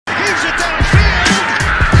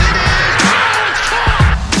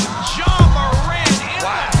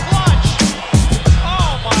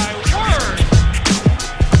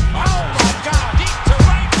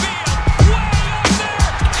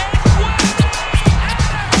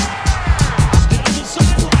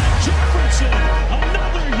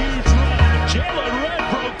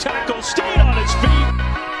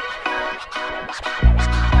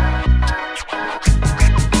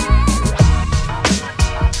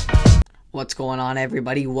What's going on,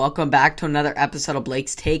 everybody? Welcome back to another episode of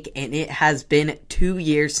Blake's Take, and it has been 2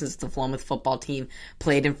 years since the Philomath football team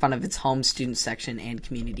played in front of its home student section and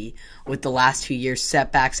community. With the last 2 years'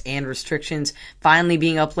 setbacks and restrictions finally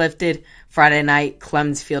being uplifted, Friday night,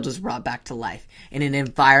 Clemens Field was brought back to life in an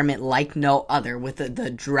environment like no other, with the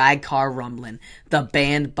drag car rumbling, the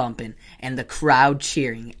band bumping, and the crowd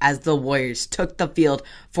cheering as the Warriors took the field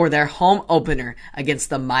for their home opener against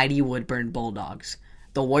the mighty Woodburn Bulldogs.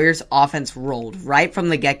 The Warriors' offense rolled right from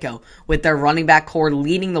the get-go, with their running back core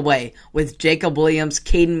leading the way, with Jacob Williams,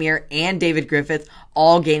 Caden Muir, and David Griffith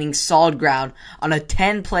all gaining solid ground on a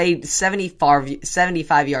 10-play,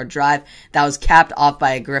 75-yard drive that was capped off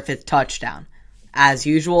by a Griffith touchdown. As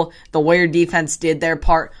usual, the Warrior defense did their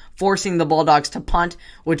part, forcing the Bulldogs to punt,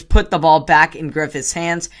 which put the ball back in Griffith's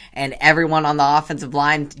hands, and everyone on the offensive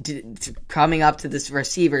line coming up to the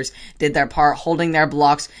receivers did their part, holding their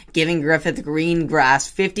blocks, giving Griffith green grass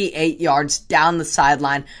 58 yards down the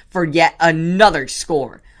sideline for yet another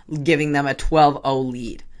score, giving them a 12-0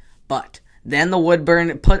 lead. But then the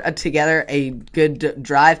Woodburn put together a good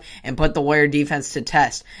drive and put the Warrior defense to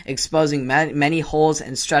test, exposing many holes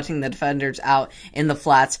and stretching the defenders out in the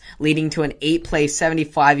flats, leading to an 8-play,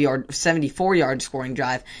 74-yard scoring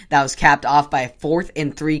drive that was capped off by a 4th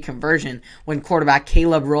and 3 conversion when quarterback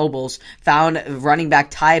Caleb Robles found running back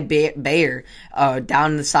Ty Bayer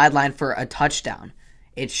down the sideline for a touchdown.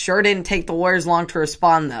 It sure didn't take the Warriors long to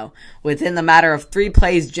respond, though. Within the matter of 3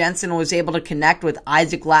 plays, Jensen was able to connect with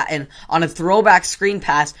Isaac Lattin on a throwback screen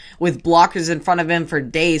pass with blockers in front of him for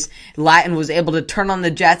days. Lattin was able to turn on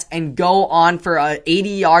the Jets and go on for an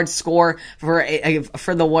 80-yard score for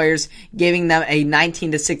the Warriors, giving them a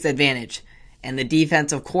 19-6 advantage. And the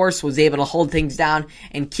defense, of course, was able to hold things down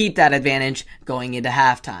and keep that advantage going into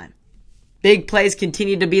halftime. Big plays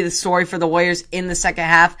continued to be the story for the Warriors in the second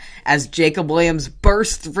half as Jacob Williams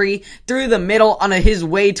burst free through the middle on his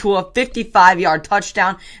way to a 55-yard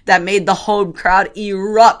touchdown that made the home crowd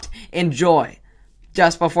erupt in joy.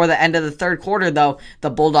 Just before the end of the third quarter, though, the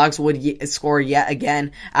Bulldogs would score yet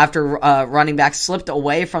again after running back slipped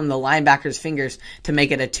away from the linebacker's fingers to make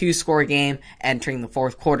it a 2-score game entering the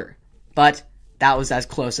fourth quarter. But that was as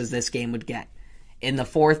close as this game would get. In the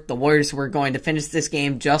fourth, the Warriors were going to finish this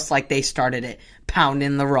game just like they started it,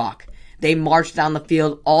 pounding the rock. They marched down the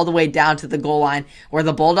field all the way down to the goal line, where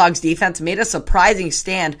the Bulldogs defense made a surprising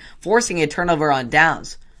stand, forcing a turnover on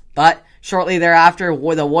downs. But shortly thereafter,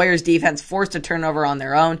 the Warriors defense forced a turnover on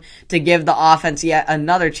their own to give the offense yet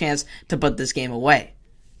another chance to put this game away.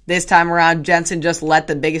 This time around, Jensen just let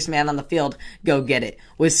the biggest man on the field go get it,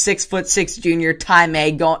 with 6'6" junior Ty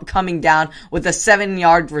May coming down with a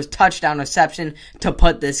 7-yard touchdown reception to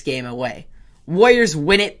put this game away. Warriors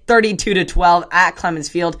win it 32-12 at Clemens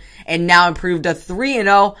Field and now improved to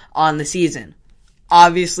 3-0 on the season.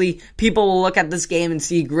 Obviously, people will look at this game and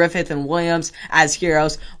see Griffith and Williams as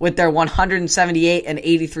heroes with their 178 and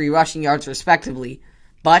 83 rushing yards respectively.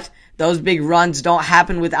 But those big runs don't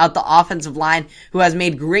happen without the offensive line, who has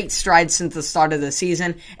made great strides since the start of the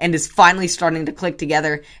season and is finally starting to click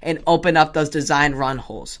together and open up those designed run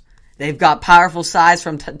holes. They've got powerful size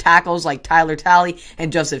from tackles like Tyler Talley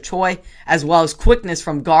and Joseph Choi, as well as quickness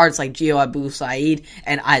from guards like Gio Abu-Said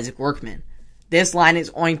and Isaac Workman. This line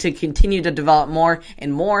is going to continue to develop more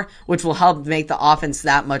and more, which will help make the offense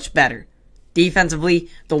that much better. Defensively,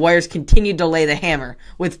 the Warriors continued to lay the hammer,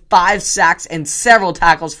 with 5 sacks and several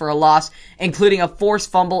tackles for a loss, including a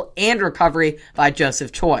forced fumble and recovery by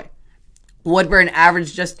Joseph Choi. Woodburn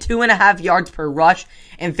averaged just 2.5 yards per rush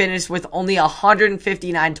and finished with only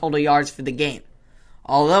 159 total yards for the game.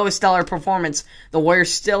 Although a stellar performance, the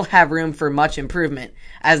Warriors still have room for much improvement,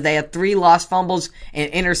 as they had 3 lost fumbles, an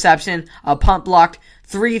interception, a punt blocked,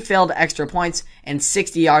 3 failed extra points, and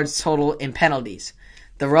 60 yards total in penalties.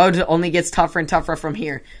 The road only gets tougher and tougher from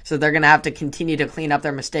here, so they're going to have to continue to clean up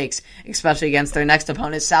their mistakes, especially against their next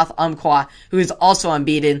opponent, South Umpqua, who is also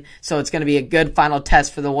unbeaten, so it's going to be a good final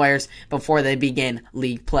test for the Warriors before they begin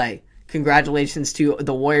league play. Congratulations to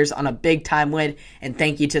the Warriors on a big-time win, and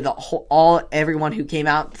thank you to everyone who came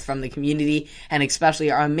out from the community, and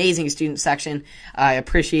especially our amazing student section. I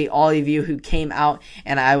appreciate all of you who came out,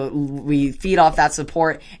 and we feed off that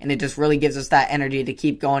support, and it just really gives us that energy to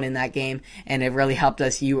keep going in that game, and it really helped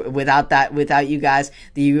us. Without you guys,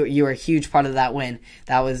 you were a huge part of that win.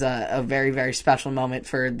 That was a very, very special moment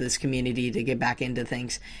for this community to get back into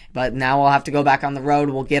things. But now we'll have to go back on the road.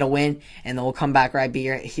 We'll get a win, and then we'll come back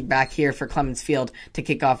back here for Clemens Field to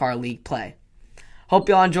kick off our league play. Hope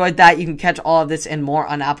you all enjoyed that. You can catch all of this and more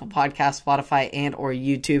on Apple Podcasts, Spotify, and or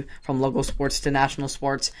YouTube, from local sports to national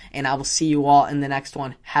sports. And I will see you all in the next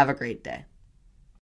one. Have a great day.